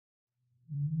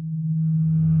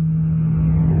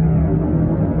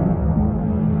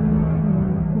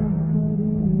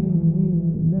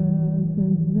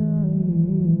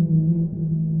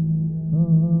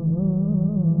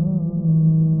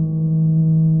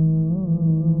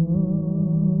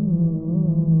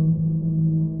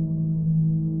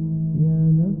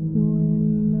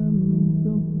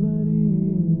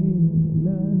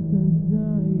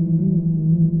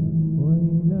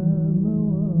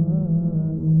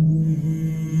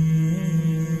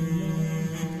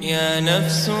يا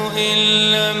نفس إن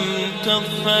لم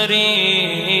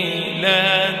تظفري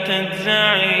لا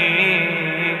تجزعي.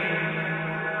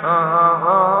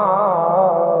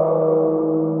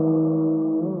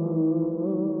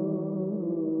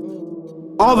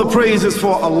 All the praise is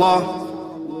for Allah,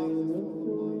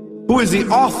 who is the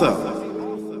author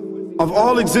of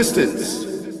all existence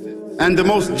and the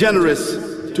most generous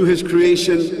to his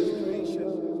creation,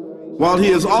 while he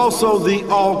is also the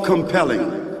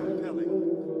all-compelling.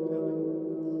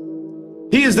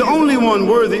 He is the only one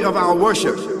worthy of our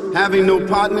worship, having no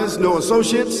partners, no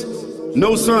associates,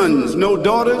 no sons, no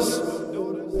daughters,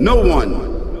 no one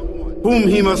whom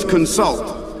he must consult,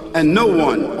 and no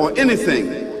one or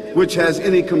anything which has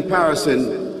any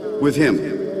comparison with him.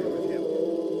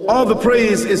 All the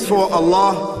praise is for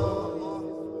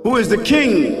Allah, who is the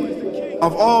King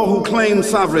of all who claim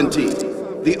sovereignty,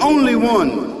 the only one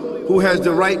who has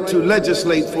the right to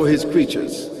legislate for his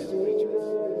creatures.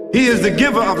 He is the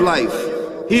giver of life.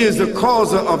 He is the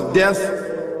causer of death,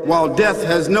 while death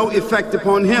has no effect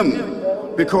upon him,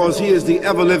 because he is the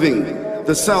ever-living,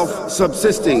 the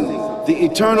self-subsisting, the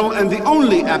eternal and the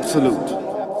only absolute.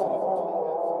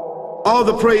 All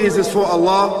the praise is for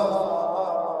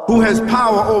Allah, who has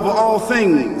power over all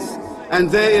things, and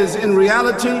there is in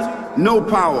reality no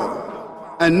power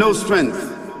and no strength,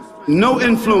 no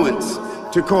influence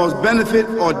to cause benefit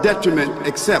or detriment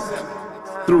except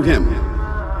through him.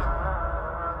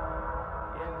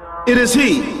 It is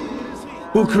he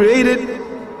who created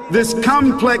this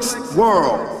complex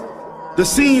world, the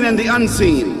seen and the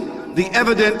unseen, the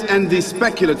evident and the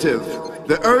speculative,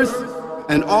 the earth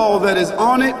and all that is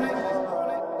on it,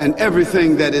 and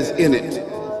everything that is in it.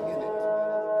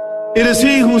 It is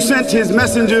he who sent his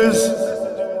messengers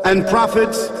and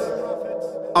prophets,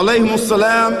 alayhimus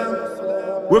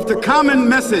salam, with the common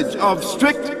message of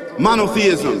strict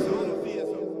monotheism,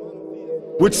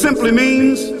 which simply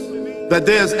means that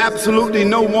there's absolutely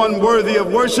no one worthy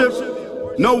of worship,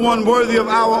 no one worthy of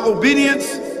our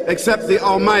obedience except the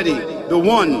Almighty, the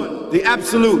One, the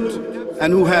Absolute,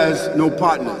 and who has no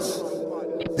partners.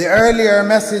 The earlier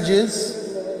messages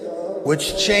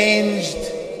which changed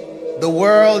the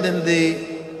world in the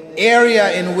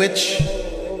area in which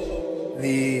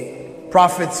the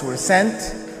prophets were sent,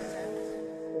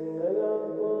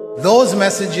 those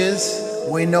messages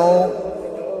we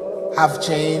know have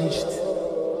changed.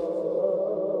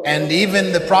 And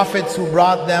even the prophets who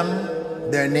brought them,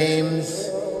 their names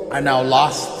are now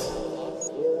lost.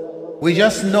 We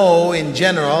just know in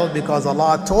general because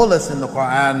Allah told us in the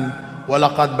Quran,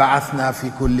 وَلَقَدْ بَعَثْنَا فِي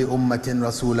كُلِّ أُمَّةٍ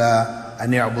رَسُولًا أَنْ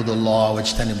يَعْبُدُوا اللَّهَ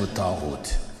وَاجْتَنِبُوا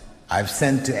الطَّاغُوتَ. I've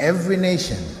sent to every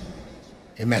nation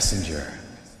a messenger,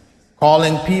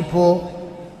 calling people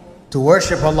to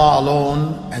worship Allah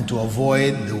alone and to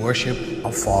avoid the worship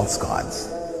of false gods.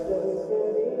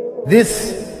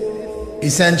 This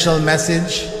essential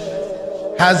message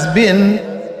has been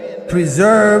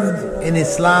preserved in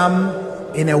Islam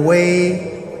in a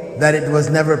way that it was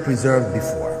never preserved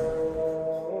before.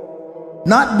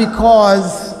 Not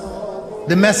because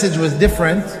the message was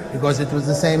different, because it was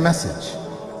the same message,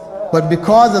 but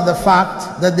because of the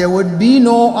fact that there would be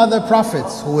no other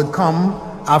prophets who would come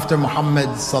after Muhammad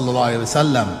sallallahu alaihi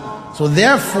wasallam. So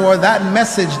therefore that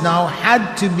message now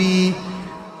had to be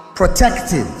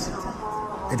protected.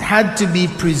 It had to be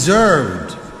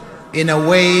preserved in a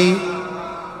way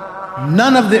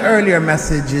none of the earlier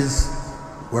messages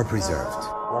were preserved.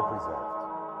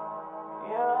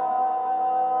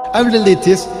 I will relate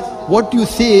this. What you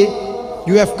say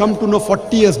you have come to know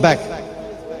 40 years back,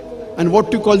 and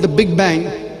what you call the Big Bang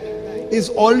is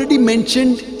already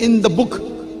mentioned in the book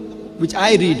which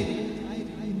I read,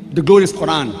 the glorious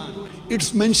Quran.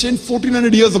 It's mentioned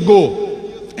 1400 years ago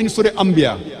in Surah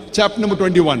Anbiya, chapter number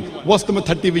 21, verse number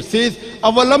 30, which says,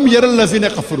 Avalam yaral lazina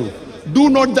kafaru. Do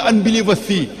not the unbelievers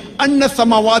see anna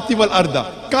samawati wal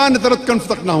arda kanat ratkan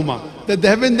fataqnahuma, that the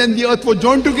heaven and the earth were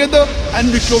joined together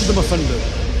and we clove them asunder.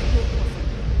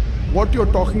 What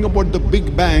you're talking about, the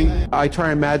Big Bang, I try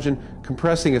to imagine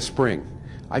compressing a spring.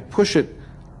 I push it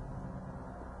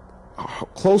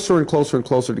closer and closer and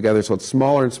closer together, so it's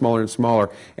smaller and smaller and smaller.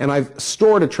 And I've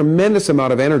stored a tremendous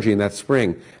amount of energy in that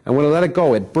spring. And when I let it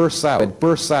go, it bursts out, it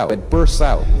bursts out, it bursts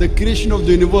out. The creation of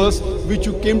the universe, which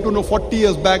you came to know 40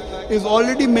 years back, is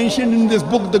already mentioned in this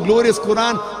book, the glorious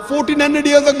Quran, 1400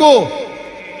 years ago.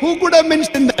 Who could have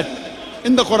mentioned that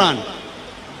in the Quran?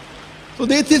 So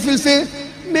the atheist will say,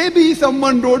 maybe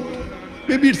someone wrote,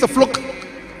 maybe it's a fluke,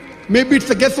 maybe it's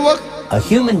a guesswork. A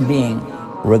human being,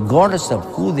 regardless of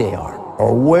who they are,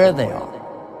 or where they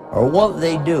are, or what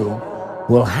they do,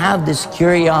 will have this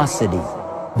curiosity.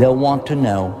 They'll want to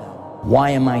know,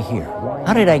 why am I here?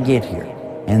 How did I get here?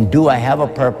 And do I have a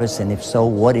purpose? And if so,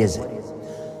 what is it?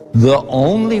 The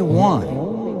only one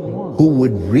who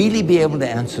would really be able to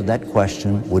answer that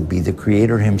question would be the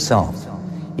Creator Himself.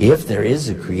 If there is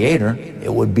a Creator,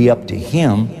 it would be up to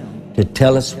Him to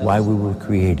tell us why we were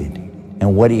created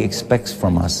and what He expects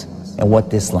from us and what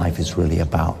this life is really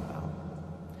about.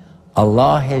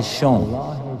 Allah has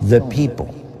shown the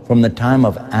people from the time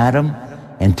of Adam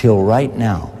until right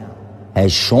now,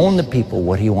 has shown the people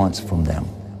what He wants from them.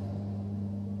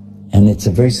 And it's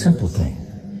a very simple thing,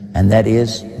 and that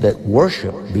is that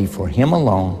worship be for Him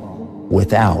alone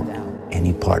without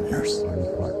any partners.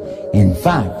 In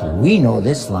fact, we know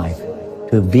this life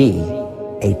to be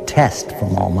a test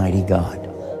from Almighty God.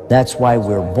 That's why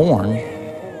we're born,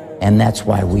 and that's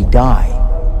why we die,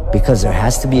 because there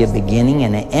has to be a beginning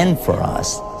and an end for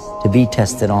us to be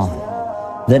tested on.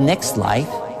 The next life,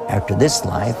 after this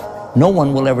life, no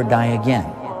one will ever die again.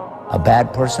 A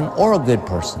bad person or a good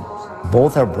person.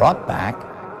 Both are brought back,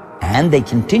 and they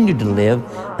continue to live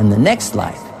in the next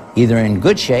life, either in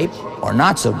good shape or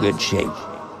not so good shape,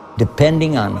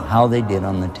 depending on how they did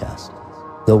on the test.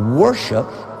 The worship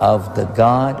of the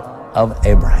God of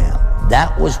Abraham,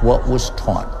 that was what was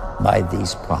taught by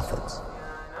these prophets.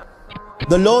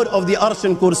 The Lord of the Arsh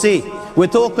and Kursi. We're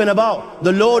talking about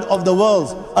the Lord of the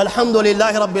worlds.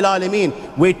 Alhamdulillah Rabbil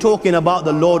Alameen. We're talking about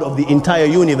the Lord of the entire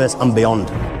universe and beyond.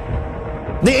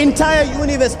 The entire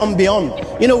universe and beyond.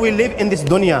 You know, we live in this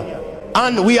dunya,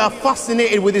 and we are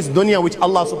fascinated with this dunya which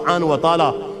Allah subhanahu wa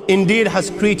ta'ala indeed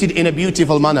has created in a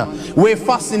beautiful manner. We're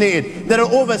fascinated. There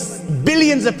are over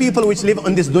billions of people which live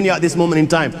on this dunya at this moment in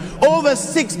time. Over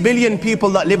 6 billion people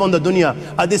that live on the dunya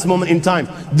at this moment in time.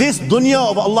 This dunya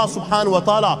of Allah subhanahu wa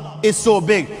ta'ala is so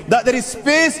big that there is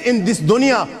space in this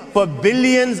dunya for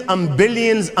billions and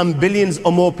billions and billions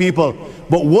or more people.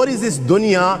 But what is this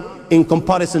dunya in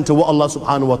comparison to what Allah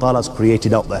subhanahu wa ta'ala has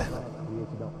created out there?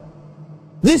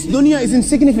 This dunya is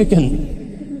insignificant.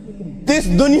 This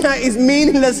dunya is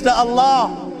meaningless to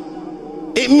Allah.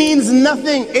 It means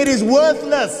nothing. It is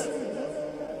worthless.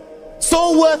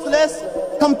 So worthless,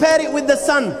 compare it with the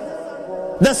sun.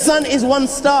 The sun is one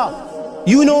star.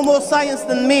 You know more science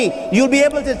than me. You'll be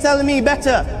able to tell me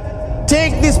better.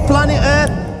 Take this planet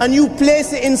Earth and you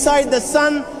place it inside the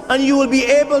sun, and you will be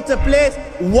able to place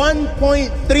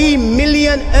 1.3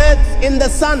 million Earths in the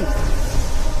sun.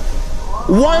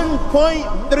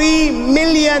 1.3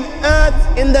 million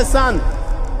Earths in the sun.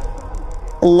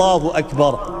 Allahu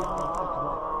Akbar.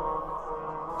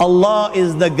 Allah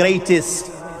is the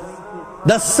greatest.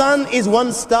 The sun is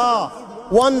one star.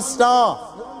 One star.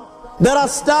 There are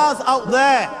stars out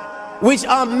there which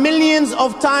are millions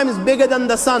of times bigger than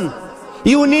the sun.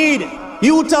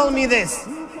 You tell me this,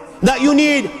 that you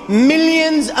need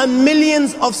millions and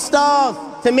millions of stars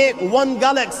to make one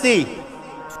galaxy.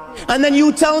 And then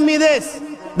you tell me this,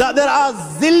 that there are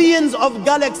zillions of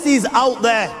galaxies out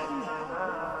there.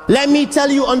 Let me tell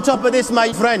you on top of this,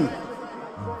 my friend.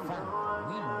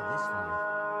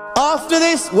 After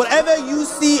this, whatever you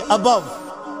see above,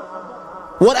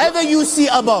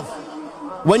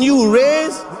 when you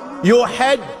raise your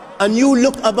head and you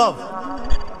look above,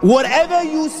 whatever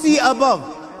you see above,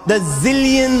 the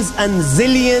zillions and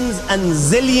zillions and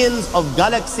zillions of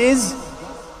galaxies,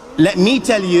 let me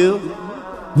tell you,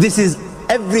 this is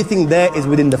everything there is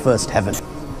within the first heaven.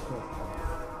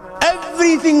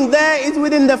 Everything there is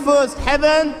within the first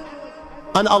heaven,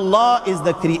 and Allah is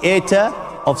the creator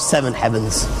of 7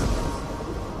 heavens.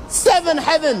 7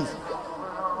 heavens.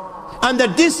 And the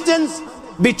distance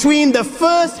between the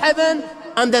first heaven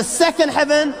and the second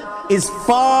heaven is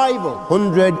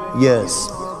 500 years.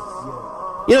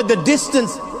 You know, the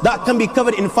distance that can be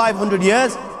covered in 500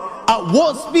 years, at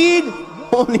what speed?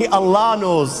 Only Allah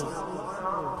knows.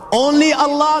 Only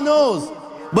Allah knows.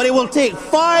 But it will take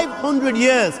 500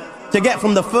 years to get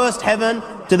from the first heaven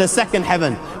to the second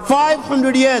heaven.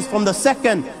 500 years from the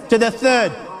second to the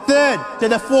third, third to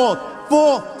the fourth,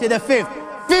 fourth to the fifth,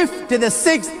 fifth to the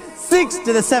sixth, sixth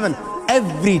to the seventh.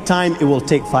 Every time it will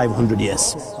take 500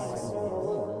 years.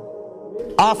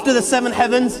 After the 7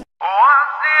 heavens,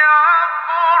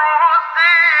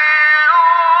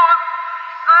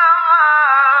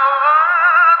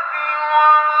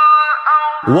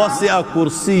 وَسِعَ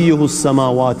كُرْسِيُّهُ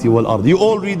السَّمَاوَاتِ وَالْأَرْضِ. You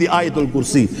all read the Ayatul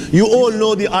Kursi. You all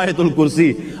know the Ayatul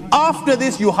Kursi. After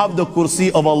this you have the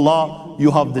Kursi of Allah. You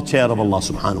have the chair of Allah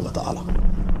subhanahu wa ta'ala.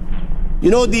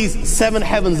 You know these 7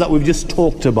 heavens that we've just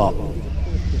talked about,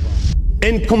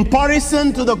 in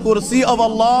comparison to the Kursi of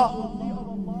Allah,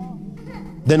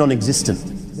 they're non-existent.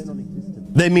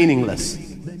 They're meaningless.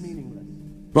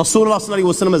 Rasulullah sallallahu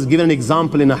alaihi wasallam has given an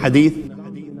example in a hadith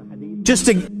just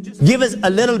to give us a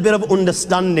little bit of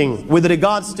understanding with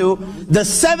regards to the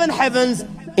 7 heavens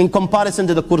in comparison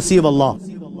to the Kursi of Allah.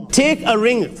 Take a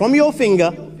ring from your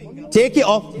finger, take it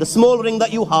off, the small ring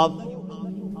that you have,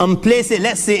 and place it,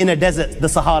 let's say, in a desert, the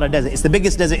Sahara Desert. It's the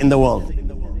biggest desert in the world.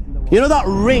 You know that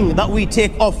ring that we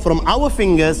take off from our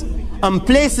fingers and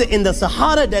place it in the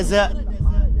Sahara Desert?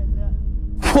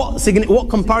 What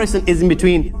comparison is in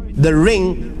between the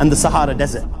ring and the Sahara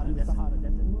Desert?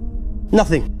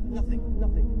 Nothing.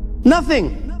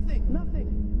 Nothing.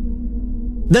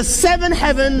 The 7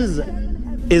 heavens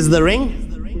is the ring,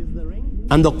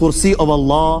 and the Kursi of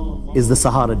Allah is the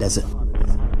Sahara Desert.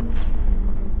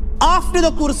 After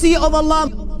the Kursi of Allah,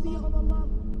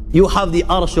 you have the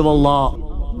Arsh of Allah.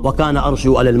 وَكَانَ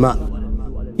أَرْشُهُ عَلَى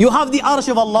الْمَاءِ. You have the Arsh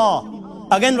of Allah.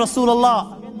 Again,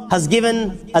 Rasulullah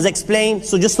has explained,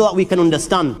 so just so that we can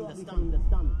understand.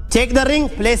 Take the ring,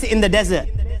 place it in the desert.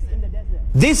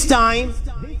 This time,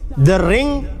 the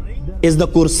ring is the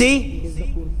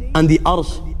Kursi and the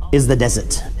Arsh is the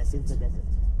desert.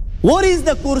 What is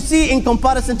the Kursi in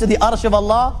comparison to the Arsh of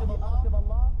Allah?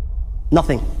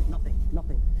 Nothing.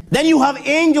 Then you have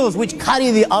angels which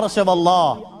carry the Arsh of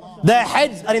Allah. Their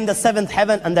heads are in the 7th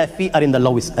heaven and their feet are in the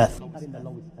lowest earth.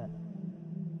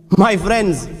 My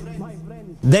friends,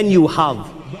 then you have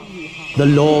the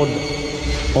Lord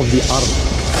of the Arsh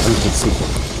and Kursi.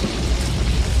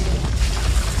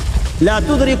 لا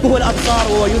تدركه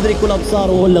الأبصار ويدرك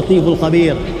الأبصار وهو اللطيف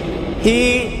الخبير.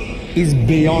 He is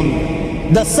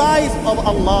beyond the size of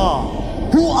Allah,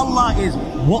 who Allah is,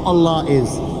 what Allah is.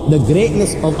 The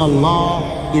greatness of Allah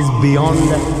is beyond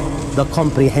the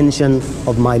comprehension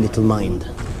of my little mind.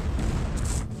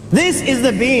 This is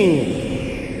the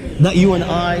being that you and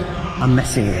I are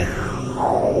messing with.